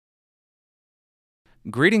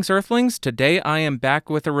Greetings, Earthlings. Today I am back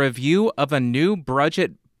with a review of a new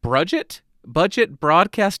budget broadcast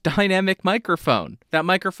dynamic microphone. That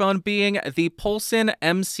microphone being the Polsen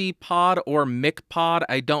MC Pod or Mic Pod.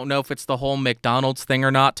 I don't know if it's the whole McDonald's thing or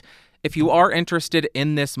not. If you are interested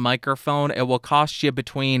in this microphone, it will cost you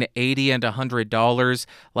between $80 and $100.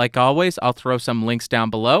 Like always, I'll throw some links down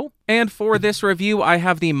below. And for this review, I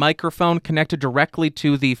have the microphone connected directly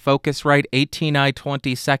to the Focusrite 18i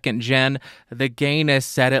 22nd Gen. The gain is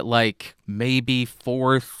set at like maybe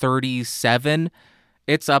 437.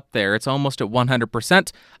 It's up there. It's almost at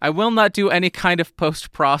 100%. I will not do any kind of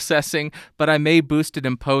post-processing, but I may boost it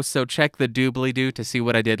in post, so check the doobly-doo to see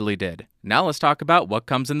what I diddly did. Now let's talk about what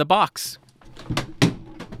comes in the box.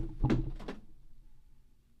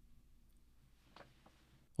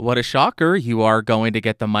 What a shocker, you are going to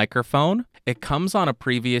get the microphone. It comes on a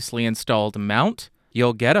previously installed mount.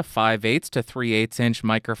 You'll get a 5/8 to 3/8 inch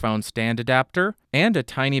microphone stand adapter, and a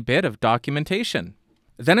tiny bit of documentation.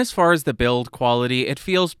 Then as far as the build quality, it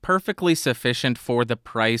feels perfectly sufficient for the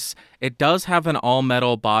price. It does have an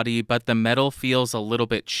all-metal body, but the metal feels a little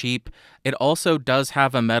bit cheap. It also does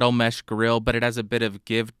have a metal mesh grill, but it has a bit of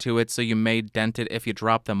give to it, so you may dent it if you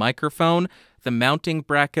drop the microphone. The mounting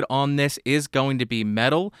bracket on this is going to be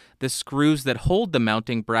metal. The screws that hold the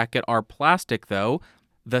mounting bracket are plastic, though.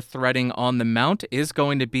 The threading on the mount is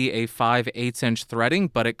going to be a 5/8 inch threading,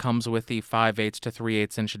 but it comes with the 5/8 to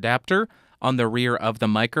 3/8 inch adapter. On the rear of the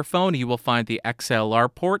microphone, you will find the XLR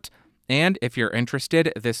port, and if you're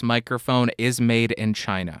interested, this microphone is made in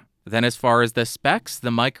China. Then as far as the specs, the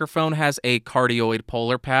microphone has a cardioid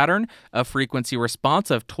polar pattern, a frequency response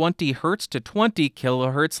of 20 Hz to 20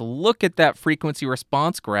 kHz. Look at that frequency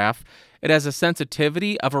response graph. It has a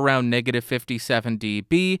sensitivity of around -57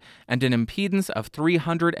 dB and an impedance of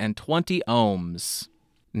 320 ohms.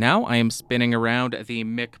 Now I am spinning around the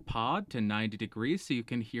Mic Pod to 90 degrees so you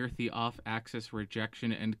can hear the off-axis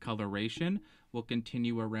rejection and coloration. We'll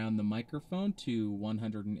continue around the microphone to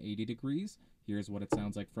 180 degrees. Here's what it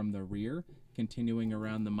sounds like from the rear. Continuing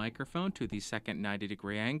around the microphone to the second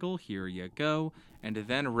 90-degree angle. Here you go. And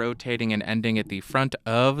then rotating and ending at the front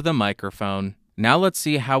of the microphone. Now let's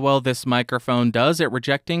see how well this microphone does at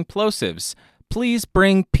rejecting plosives. Please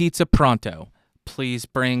bring pizza pronto. Please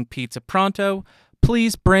bring pizza pronto.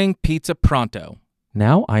 Please bring pizza pronto.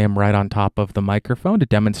 Now I am right on top of the microphone to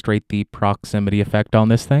demonstrate the proximity effect on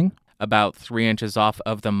this thing. About 3 inches off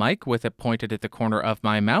of the mic with it pointed at the corner of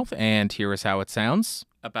my mouth, and here is how it sounds.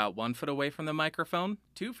 About 1 foot away from the microphone,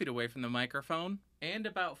 2 feet away from the microphone, and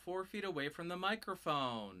about 4 feet away from the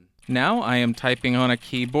microphone. Now I am typing on a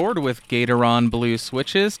keyboard with Gatoron blue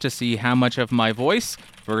switches to see how much of my voice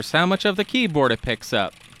versus how much of the keyboard it picks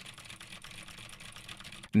up.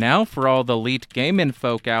 Now, for all the elite gaming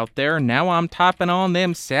folk out there, now I'm typing on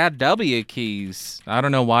them sad W keys. I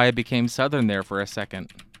don't know why I became Southern there for a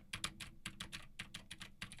second.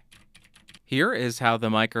 Here is how the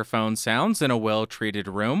microphone sounds in a well-treated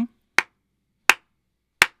room.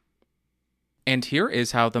 And here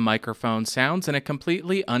is how the microphone sounds in a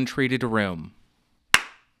completely untreated room.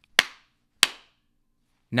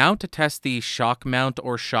 Now to test the shock mount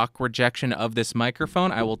or shock rejection of this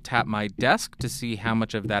microphone, I will tap my desk to see how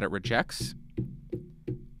much of that it rejects.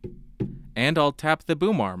 And I'll tap the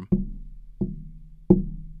boom arm.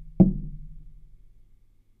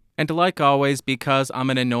 And like always, because I'm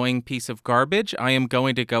an annoying piece of garbage, I am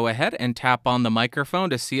going to go ahead and tap on the microphone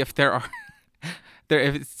to see if there are...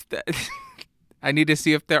 I need to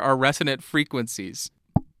see if there are resonant frequencies.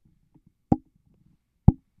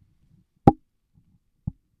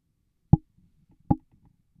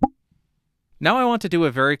 Now I want to do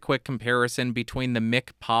a very quick comparison between the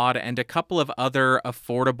Mic Pod and a couple of other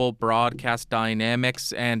affordable broadcast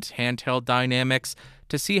dynamics and handheld dynamics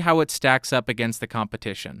to see how it stacks up against the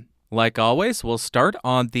competition. Like always, we'll start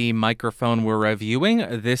on the microphone we're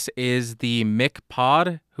reviewing. This is the Mic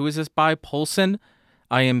Pod. Who is this by? Polsen.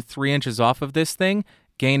 I am 3 inches off of this thing.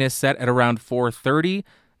 Gain is set at around 430.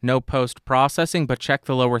 No post-processing, but check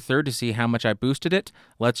the lower third to see how much I boosted it.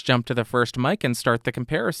 Let's jump to the first mic and start the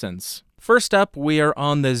comparisons. First up, we are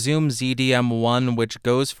on the Zoom ZDM1, which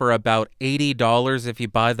goes for about $80 if you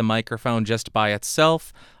buy the microphone just by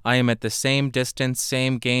itself. I am at the same distance,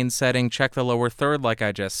 same gain setting. Check the lower third like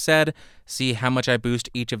I just said. See how much I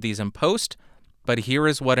boost each of these in post. But here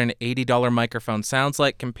is what an $80 microphone sounds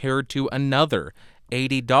like compared to another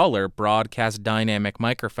 $80 broadcast dynamic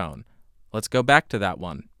microphone. Let's go back to that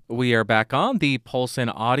one. We are back on the Polsen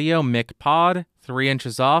Audio Mic Pod, 3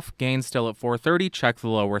 inches off, gain still at 430, check the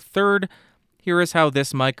lower third. Here is how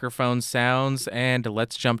this microphone sounds, and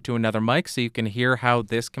let's jump to another mic so you can hear how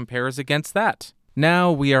this compares against that.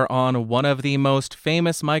 Now we are on one of the most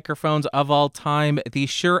famous microphones of all time, the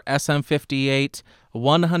Shure SM58,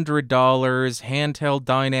 $100 handheld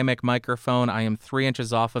dynamic microphone. I am 3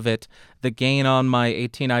 inches off of it. The gain on my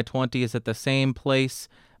 18i20 is at the same place,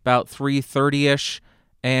 about 330-ish.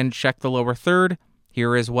 And check the lower third.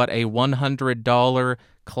 Here is what a $100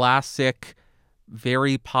 classic,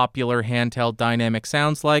 very popular handheld dynamic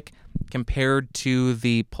sounds like compared to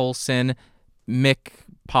the Polsen Mic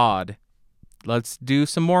Pod. Let's do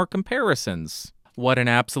some more comparisons. What an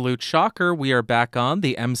absolute shocker. We are back on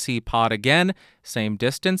the MC Pod again. Same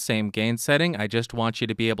distance, same gain setting. I just want you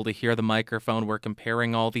to be able to hear the microphone we're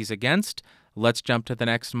comparing all these against. Let's jump to the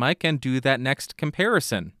next mic and do that next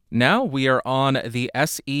comparison. Now we are on the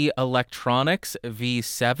SE Electronics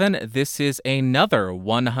V7. This is another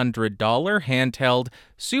 $100 handheld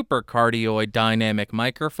supercardioid dynamic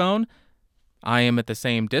microphone. I am at the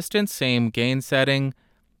same distance, same gain setting.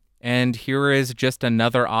 And here is just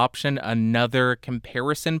another option, another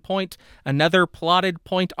comparison point, another plotted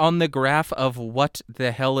point on the graph of what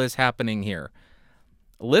the hell is happening here.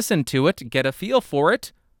 Listen to it, get a feel for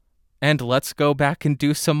it, and let's go back and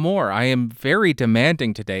do some more. I am very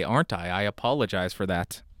demanding today, aren't I? I apologize for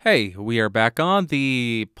that. Hey, we are back on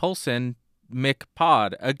the Polsen Mic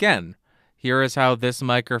Pod again. Here is how this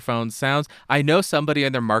microphone sounds. I know somebody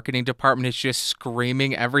in their marketing department is just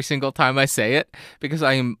screaming every single time I say it because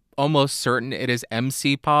I am almost certain it is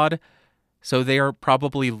MC Pod. So they are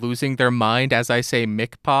probably losing their mind as I say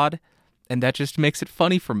Mic Pod, and that just makes it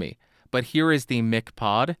funny for me. But here is the Mic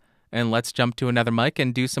Pod, and let's jump to another mic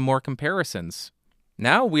and do some more comparisons.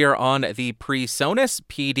 Now we are on the PreSonus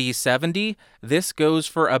PD70. This goes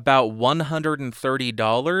for about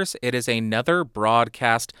 $130. It is another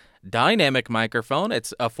broadcast dynamic microphone.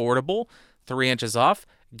 It's affordable, 3 inches off,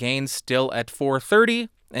 gain still at 430,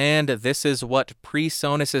 and this is what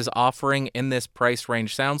PreSonus is offering in this price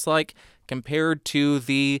range sounds like compared to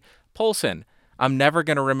the Polsen. I'm never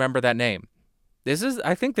going to remember that name.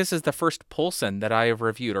 I think this is the first Polsen that I have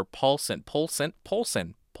reviewed, or Polsen,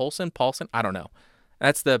 I don't know.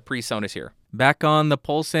 That's the PreSonus here. Back on the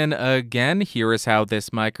Polsen again, here is how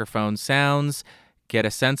this microphone sounds. Get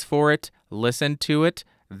a sense for it, listen to it.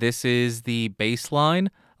 This is the baseline.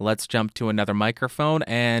 Let's jump to another microphone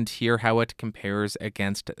and hear how it compares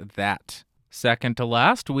against that. Second to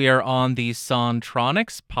last, we are on the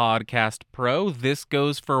Sontronics Podcast Pro. This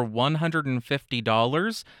goes for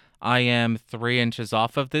 $150. I am 3 inches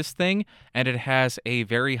off of this thing, and it has a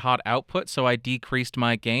very hot output, so I decreased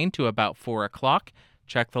my gain to about 4 o'clock.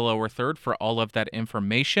 Check the lower third for all of that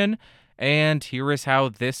information. And here is how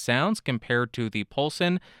this sounds compared to the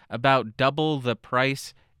Polsen, about double the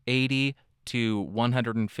price, $80 to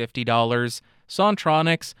 $150.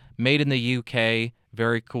 Sontronics, made in the UK,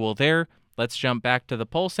 very cool there. Let's jump back to the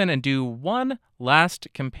Polsen and do one last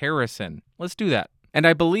comparison. Let's do that. And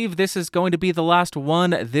I believe this is going to be the last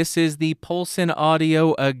one. This is the Polsen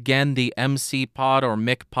Audio, again, the MC Pod or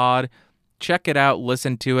Mic Pod. Check it out,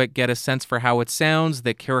 listen to it, get a sense for how it sounds,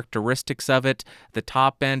 the characteristics of it, the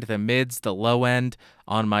top end, the mids, the low end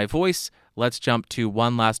on my voice. Let's jump to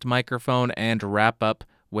one last microphone and wrap up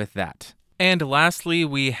with that. And lastly,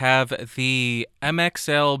 we have the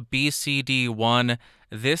MXL BCD1.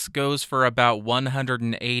 This goes for about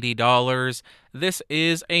 $180. This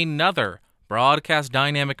is another broadcast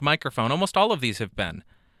dynamic microphone. Almost all of these have been.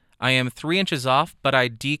 I am 3 inches off, but I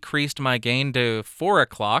decreased my gain to 4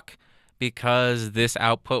 o'clock because this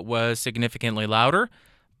output was significantly louder.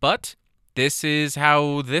 But this is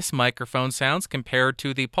how this microphone sounds compared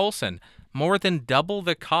to the Polsen. More than double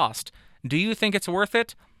the cost. Do you think it's worth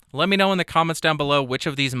it? Let me know in the comments down below which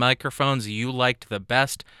of these microphones you liked the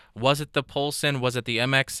best. Was it the Polsen? Was it the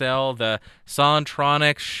MXL? The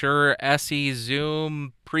Sontronics? Shure? SE?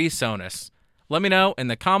 Zoom? PreSonus? Let me know in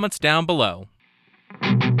the comments down below.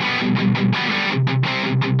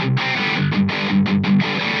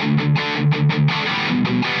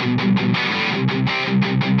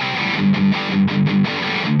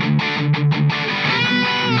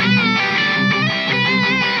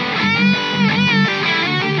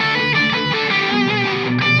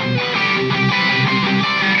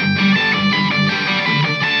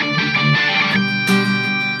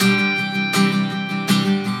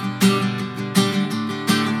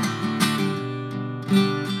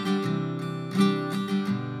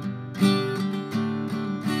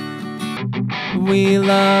 We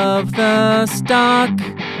love the stock.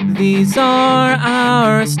 These are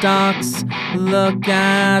our stocks. Look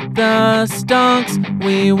at the stonks.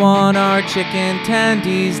 We want our chicken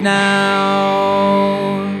tendies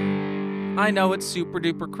now. I know it's super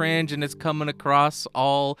duper cringe and it's coming across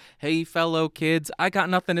all, hey fellow kids, I got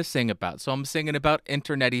nothing to sing about, so I'm singing about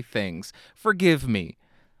internet-y things. Forgive me.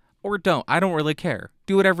 Or don't, I don't really care.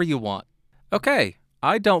 Do whatever you want. Okay,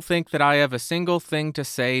 I don't think that I have a single thing to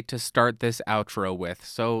say to start this outro with,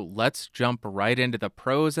 so let's jump right into the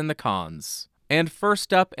pros and the cons. And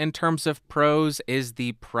first up, in terms of pros, is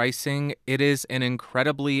the pricing. It is an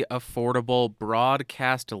incredibly affordable,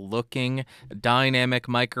 broadcast-looking dynamic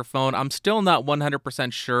microphone. I'm still not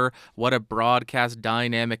 100% sure what a broadcast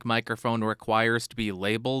dynamic microphone requires to be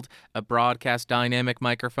labeled a broadcast dynamic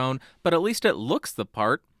microphone, but at least it looks the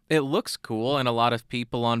part. It looks cool, and a lot of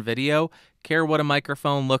people on video care what a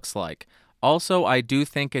microphone looks like. Also, I do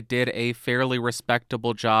think it did a fairly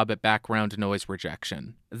respectable job at background noise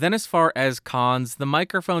rejection. Then as far as cons, the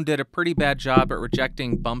microphone did a pretty bad job at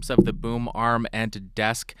rejecting bumps of the boom arm and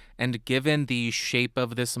desk, and given the shape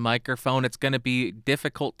of this microphone, it's going to be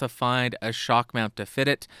difficult to find a shock mount to fit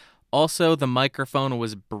it. Also, the microphone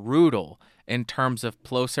was brutal in terms of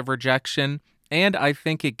plosive rejection, and I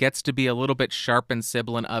think it gets to be a little bit sharp and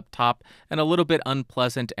sibilant up top and a little bit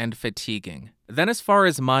unpleasant and fatiguing. Then as far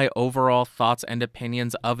as my overall thoughts and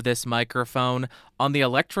opinions of this microphone, on the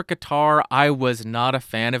electric guitar, I was not a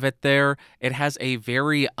fan of it there. It has a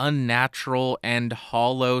very unnatural and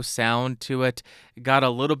hollow sound to it. It got a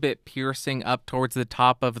little bit piercing up towards the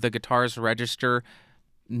top of the guitar's register.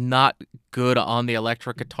 Not good on the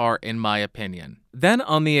electric guitar, in my opinion. Then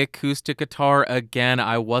on the acoustic guitar, again,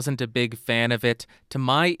 I wasn't a big fan of it. To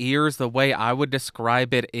my ears, the way I would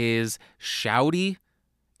describe it is shouty.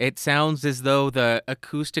 It sounds as though the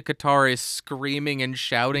acoustic guitar is screaming and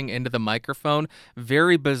shouting into the microphone.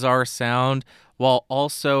 Very bizarre sound, while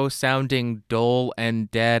also sounding dull and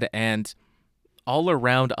dead and all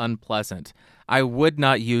around unpleasant. I would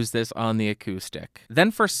not use this on the acoustic. Then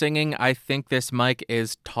for singing, I think this mic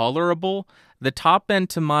is tolerable. The top end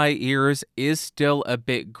to my ears is still a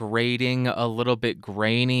bit grating, a little bit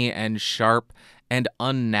grainy and sharp and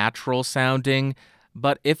unnatural sounding.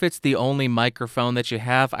 But if it's the only microphone that you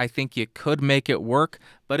have, I think you could make it work.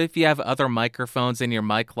 But if you have other microphones in your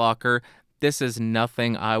mic locker, this is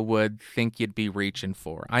nothing I would think you'd be reaching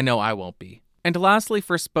for. I know I won't be. And lastly,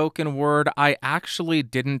 for spoken word, I actually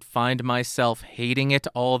didn't find myself hating it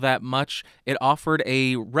all that much. It offered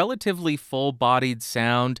a relatively full-bodied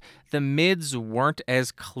sound. The mids weren't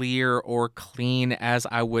as clear or clean as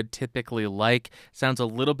I would typically like. Sounds a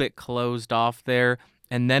little bit closed off there.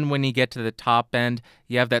 And then when you get to the top end,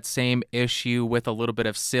 you have that same issue with a little bit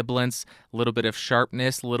of sibilance, a little bit of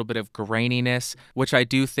sharpness, a little bit of graininess, which I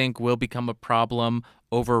do think will become a problem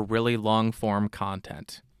over really long-form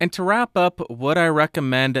content. And to wrap up, would I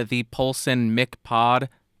recommend the Polsen Mic Pod?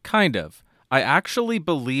 Kind of. I actually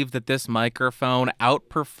believe that this microphone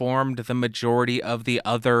outperformed the majority of the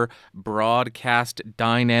other broadcast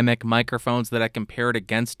dynamic microphones that I compared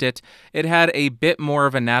against it. It had a bit more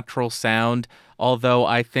of a natural sound, although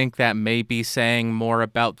I think that may be saying more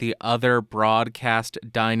about the other broadcast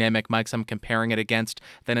dynamic mics I'm comparing it against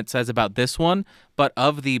than it says about this one. But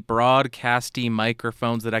of the broadcasty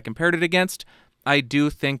microphones that I compared it against, I do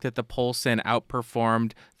think that the Polsen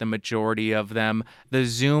outperformed the majority of them. The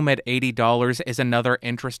Zoom at $80 is another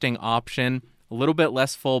interesting option. A little bit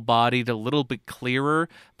less full-bodied, a little bit clearer,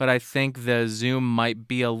 but I think the Zoom might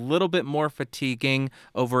be a little bit more fatiguing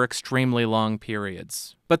over extremely long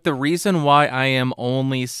periods. But the reason why I am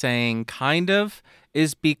only saying kind of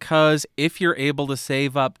is because if you're able to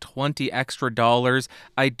save up $20 extra,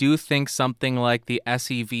 I do think something like the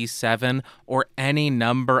SEV7 or any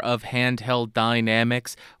number of handheld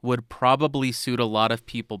dynamics would probably suit a lot of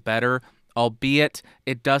people better. Albeit,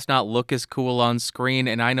 it does not look as cool on screen,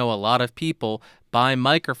 and I know a lot of people buy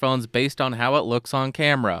microphones based on how it looks on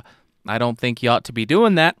camera. I don't think you ought to be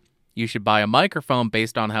doing that. You should buy a microphone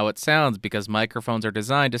based on how it sounds, because microphones are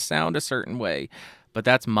designed to sound a certain way. But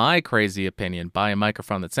that's my crazy opinion. Buy a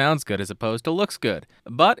microphone that sounds good as opposed to looks good.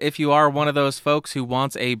 But if you are one of those folks who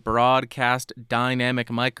wants a broadcast dynamic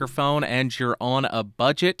microphone and you're on a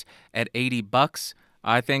budget at $80,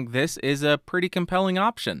 I think this is a pretty compelling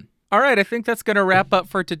option. All right, I think that's going to wrap up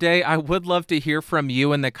for today. I would love to hear from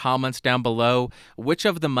you in the comments down below. Which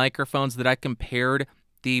of the microphones that I compared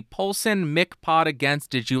the Polsen Mic Pod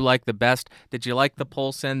against did you like the best? Did you like the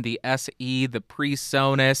Polsen, the SE, the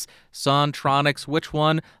PreSonus, Sontronics? Which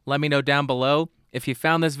one? Let me know down below. If you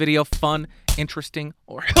found this video fun, interesting,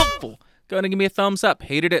 or helpful, go ahead and give me a thumbs up.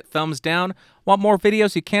 Hated it, thumbs down. Want more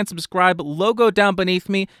videos? You can subscribe. Logo down beneath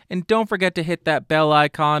me. And don't forget to hit that bell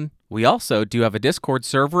icon. We also do have a Discord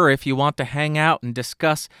server. If you want to hang out and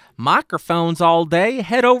discuss microphones all day,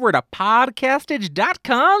 head over to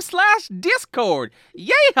podcastage.com/Discord.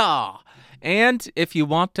 Yeehaw! And if you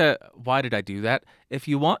want to, why did I do that? If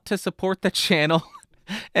you want to support the channel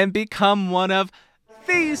and become one of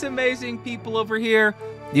these amazing people over here,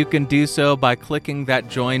 you can do so by clicking that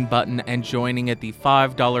join button and joining at the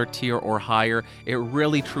 $5 tier or higher. It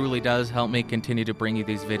really truly does help me continue to bring you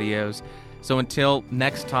these videos. So until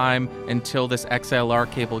next time, until this XLR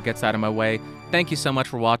cable gets out of my way, thank you so much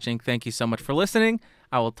for watching. Thank you so much for listening.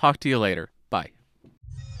 I will talk to you later.